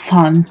just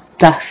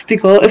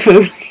fantastical if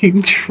it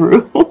became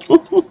true.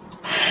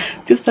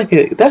 That's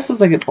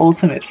just an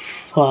ultimate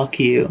fuck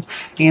you.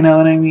 You know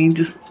what I mean?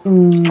 Just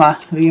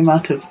the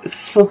amount of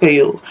fuck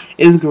you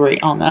is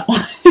great on that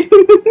one.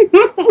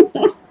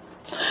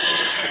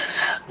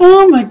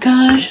 Oh my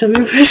gosh, so we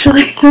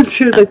officially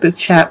enter the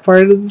chat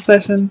part of the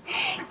session.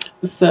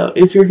 So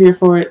if you're here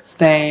for it,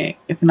 stay.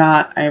 If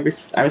not, I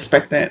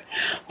respect it.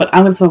 But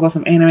I'm gonna talk about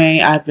some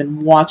anime I've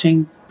been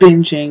watching,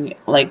 binging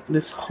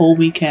this whole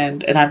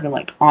weekend, and I've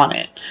been on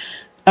it.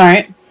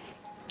 Alright.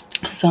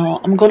 So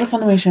I'm going to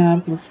Funimation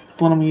app, this is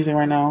the one I'm using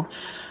right now.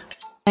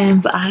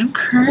 And I'm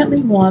currently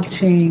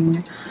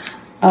watching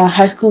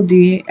High School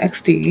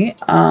DxD.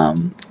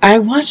 I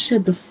watched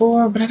it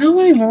before, but I don't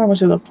really remember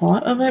much of the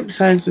plot of it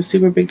besides the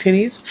super big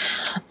titties.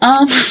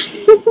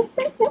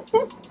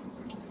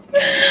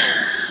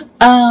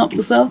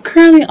 So I'm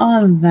currently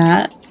on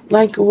that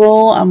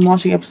roll. I'm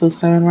watching episode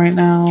 7 right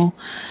now.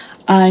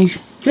 I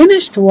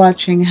finished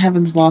watching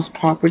Heaven's Lost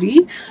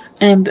Property,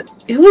 and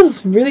it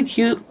was really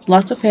cute.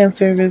 Lots of fan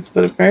service,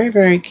 but very,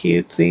 very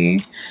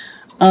cutesy.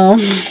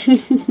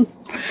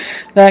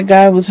 That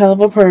guy was hell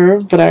of a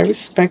perv, but I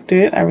respect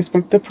it. I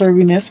respect the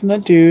perviness from the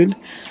dude.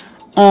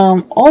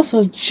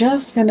 Also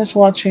just finished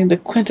watching the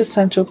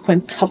Quintessential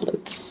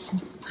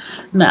Quintuplets.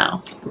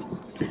 Now,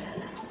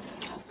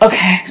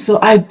 okay, so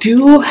I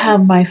do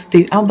have my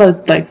stake. I'm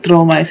about to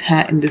throw my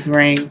hat in this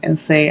ring and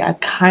say I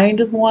kind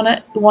of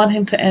want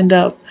him to end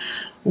up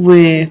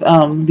with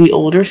the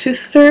older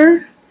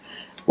sister,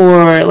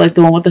 or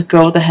the one with the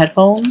girl with the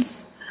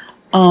headphones.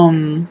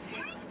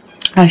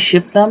 I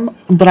ship them,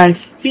 but I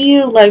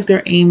feel like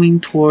they're aiming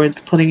towards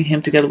putting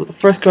him together with the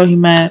first girl he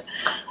met,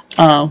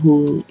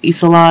 who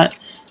eats a lot,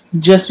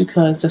 just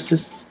because that's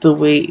just the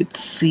way it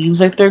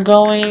seems like they're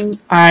going.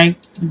 I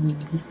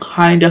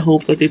kind of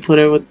hope that they put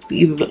her with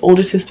either the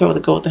older sister or the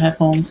girl with the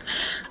headphones.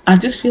 I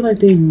just feel like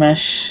they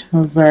mesh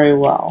very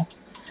well.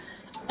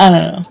 I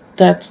don't know.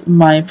 That's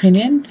my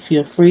opinion.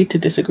 Feel free to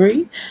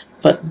disagree,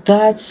 but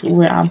that's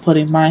where I'm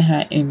putting my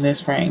hat in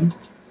this ring.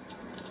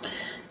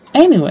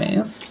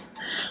 Anyways,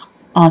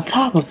 on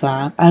top of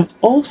that, I've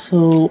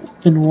also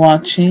been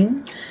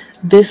watching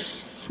one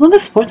of the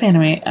sports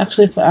anime.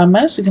 Actually, I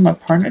managed to get my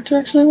partner to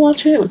actually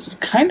watch it, which is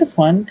kind of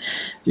fun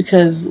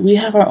because we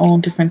have our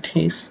own different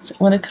tastes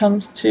when it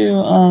comes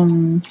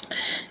to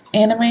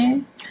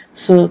anime.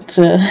 So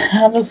to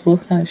have us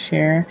both kind of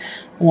share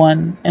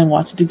one and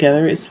watch it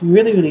together, it's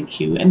really, really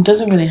cute and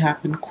doesn't really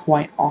happen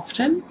quite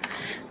often.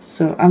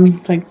 So I'm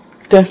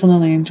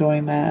definitely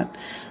enjoying that.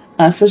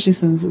 Especially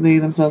since they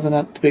themselves are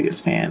not the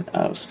biggest fan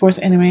of sports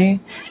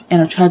anime,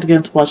 and I've tried to get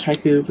them to watch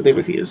Haikyuu, but they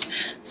refuse.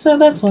 So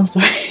that's one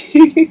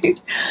story.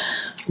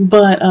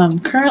 But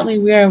currently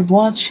we are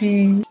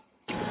watching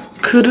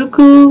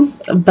Kuruku's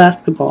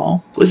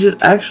Basketball, which is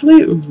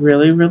actually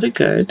really, really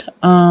good.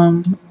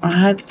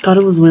 I thought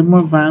it was way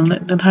more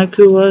violent than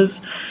Haikyuu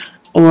was,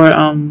 or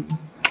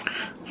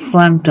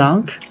Slam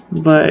Dunk,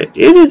 but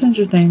it is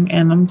interesting,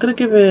 and I'm gonna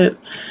give it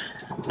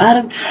out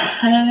of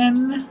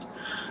 10.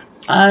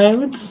 I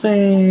would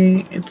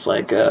say it's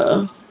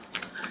a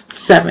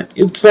 7.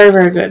 It's very,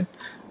 very good,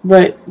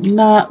 but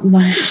not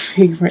my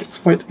favorite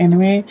sports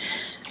anime.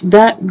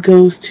 That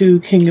goes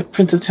to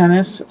Prince of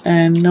Tennis,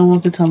 and no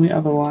one can tell me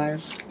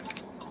otherwise.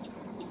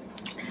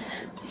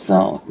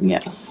 So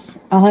yes,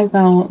 I like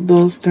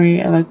those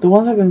 3. I like the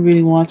ones I've been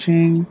really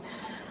watching.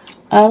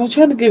 I've been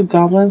trying to give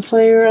Goblin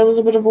Slayer a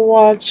little bit of a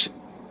watch.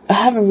 I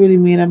haven't really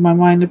made up my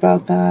mind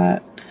about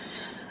that.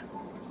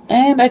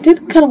 And I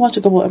did kind of watch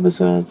a couple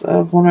episodes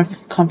of one of my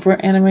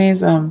comfort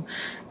animes,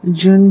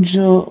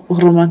 Junjo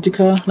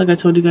Romantica. Like I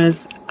told you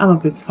guys, I'm a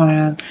big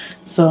fan,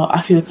 so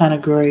I feel kind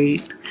of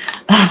great.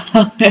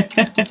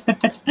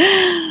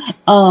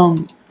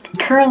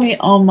 Currently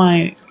on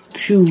my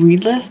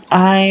to-read list,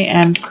 I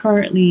am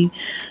currently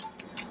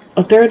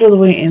a third of the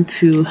way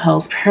into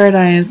Hell's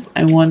Paradise.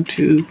 I want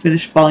to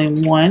finish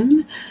volume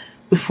 1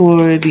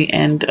 before the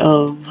end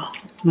of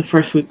the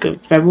first week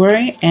of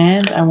February,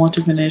 and I want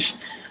to finish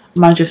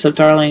My Dress Up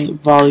Darling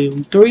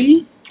Volume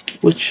 3,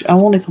 which I'm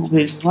only a couple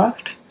pages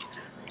left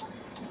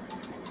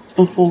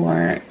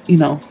before,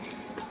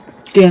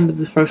 the end of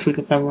the first week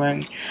of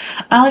February.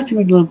 I like to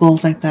make little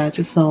goals like that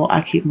just so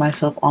I keep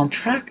myself on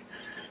track,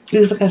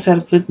 because like I said,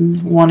 I've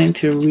been wanting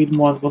to read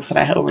more of the books that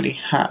I already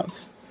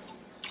have.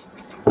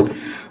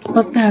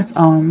 But that's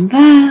on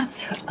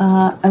that.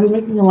 I've been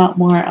making a lot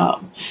more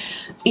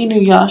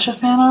Inuyasha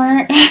fan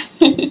art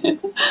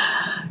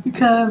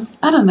because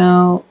I don't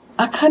know.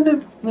 I kind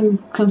of been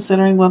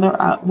considering whether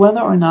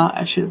or not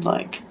I should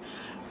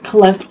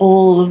collect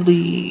all of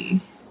the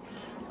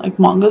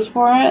mangas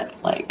for it,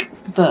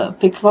 the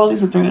thick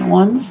volumes, the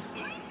 3-in-1s,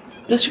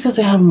 just because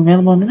they have them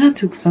available and they're not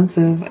too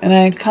expensive. And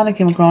I kind of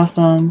came across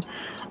them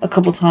a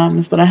couple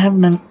times, but I have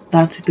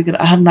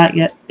not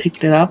yet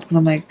picked it up because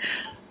I'm like,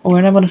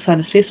 we're not going to find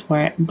a space for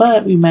it.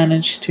 But we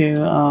managed to,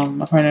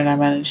 my partner and I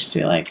managed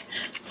to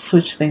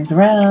switch things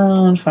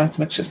around, find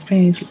some extra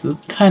space, which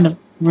is kind of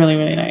really,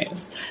 really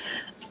nice.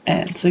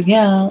 And so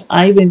yeah,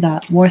 I even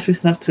got more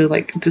space enough to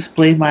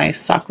display my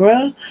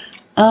Sakura,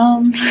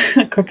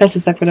 Kakashi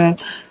Sakura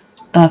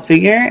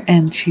figure,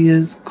 and she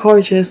is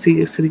gorgeous. She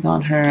is sitting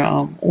on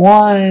her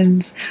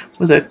wands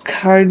with a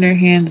card in her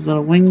hand,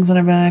 little wings on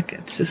her back.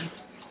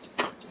 It's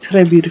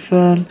very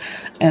beautiful,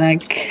 and I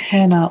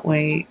cannot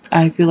wait.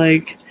 I feel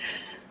like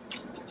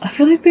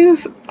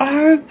things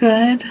are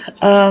good,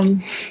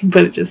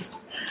 but it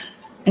just,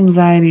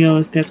 anxiety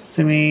always gets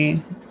to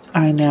me.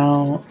 I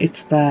know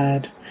it's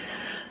bad,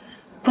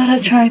 but I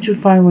try to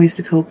find ways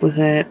to cope with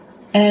it.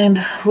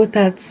 And with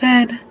that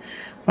said,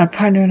 my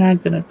partner and I are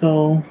gonna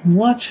go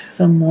watch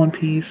some One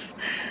Piece.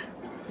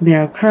 They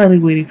are currently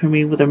waiting for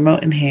me with a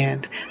remote in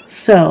hand.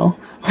 So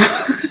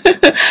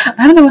I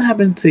don't know what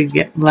happened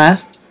to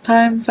last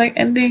time's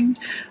ending,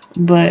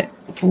 but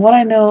from what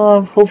I know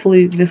of,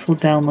 hopefully this will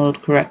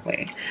download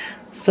correctly.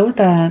 So with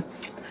that,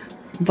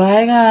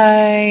 bye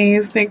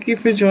guys. Thank you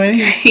for joining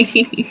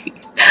me.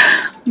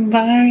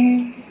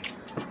 Bye.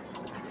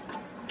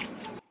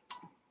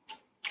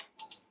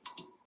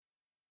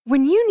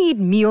 When you need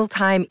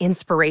mealtime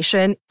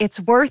inspiration,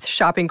 it's worth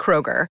shopping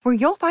Kroger, where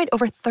you'll find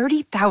over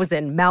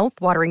 30,000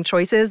 mouth-watering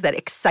choices that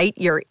excite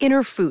your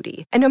inner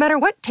foodie. And no matter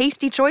what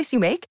tasty choice you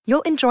make,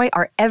 you'll enjoy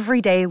our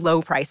everyday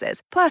low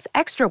prices, plus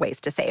extra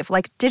ways to save,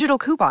 like digital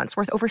coupons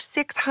worth over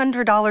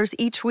 $600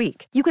 each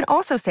week. You can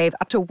also save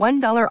up to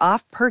 $1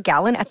 off per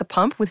gallon at the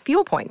pump with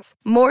fuel points.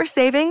 More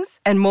savings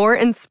and more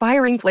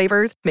inspiring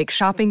flavors make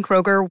shopping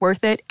Kroger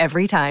worth it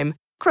every time.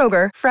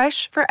 Kroger,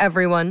 fresh for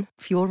everyone.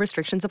 Fuel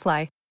restrictions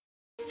apply.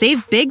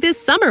 Save big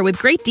this summer with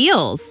great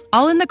deals,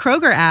 all in the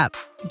Kroger app.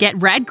 Get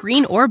red,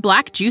 green, or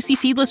black juicy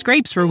seedless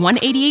grapes for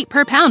 $1.88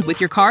 per pound with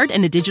your card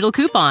and a digital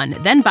coupon.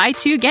 Then buy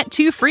 2, get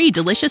 2 free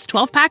delicious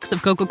 12-packs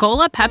of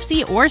Coca-Cola,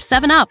 Pepsi, or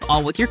 7-Up,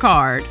 all with your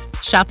card.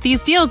 Shop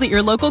these deals at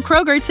your local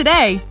Kroger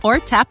today, or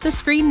tap the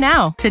screen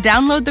now to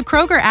download the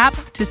Kroger app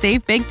to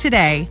save big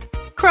today.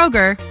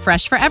 Kroger,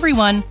 fresh for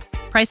everyone.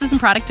 Prices and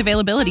product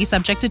availability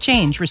subject to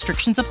change.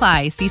 Restrictions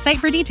apply. See site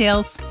for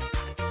details.